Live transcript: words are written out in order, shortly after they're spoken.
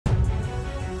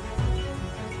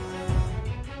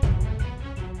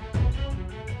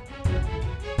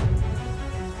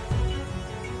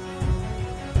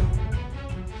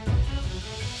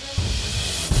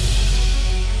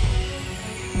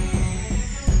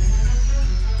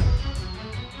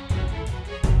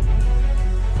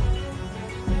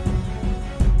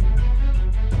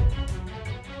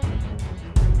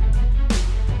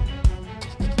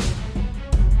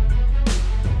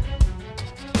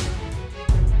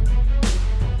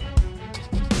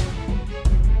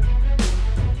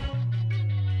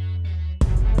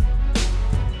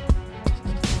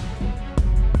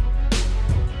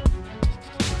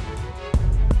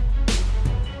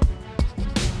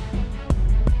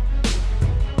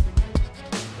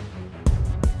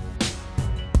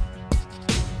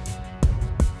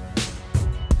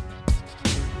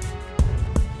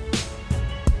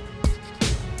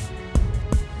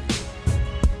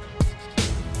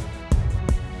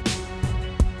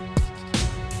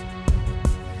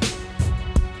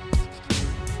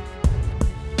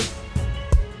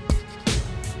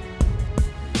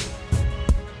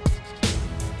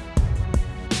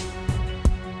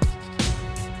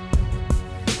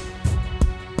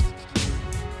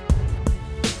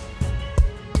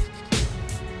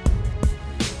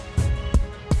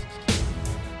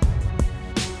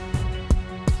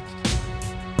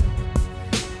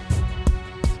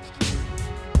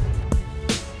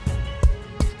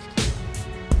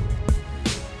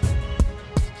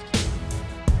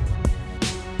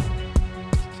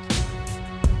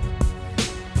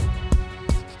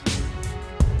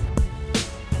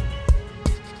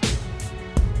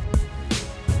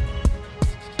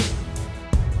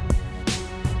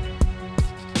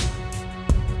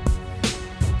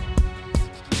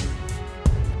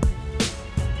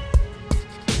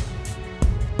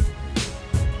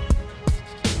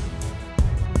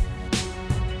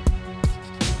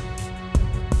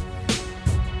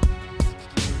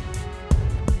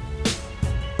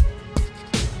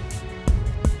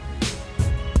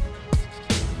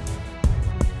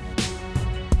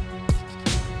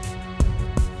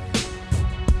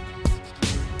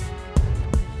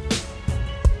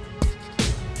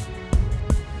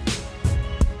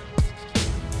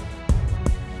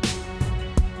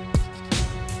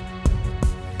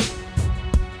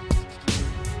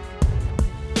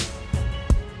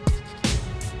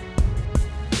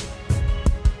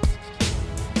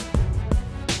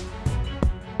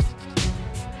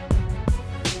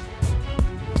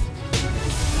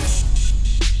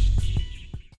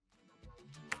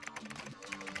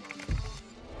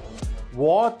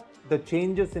what the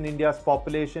changes in India's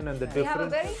population and the We have a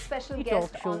difference. very special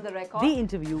guest on the record. The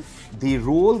interview. The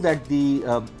role that the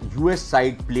US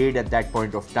side played at that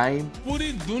point of time.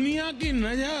 पूरी दुनिया की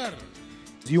नजर.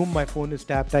 Assume my phone is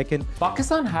tapped, I can.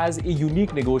 Pakistan has a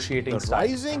unique negotiating The style.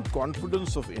 rising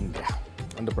confidence of India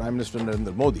under Prime Minister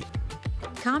Narendra Modi.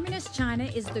 Communist China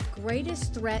is the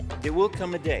greatest threat. There will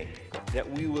come a day that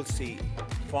we will see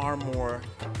far more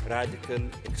radical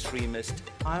extremist.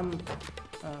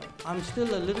 I'm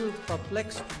still a little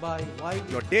perplexed by why.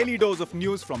 Your daily dose of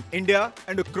news from India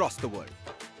and across the world.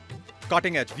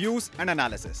 Cutting edge views and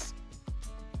analysis.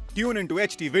 Tune into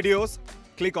HT videos.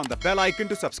 Click on the bell icon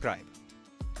to subscribe.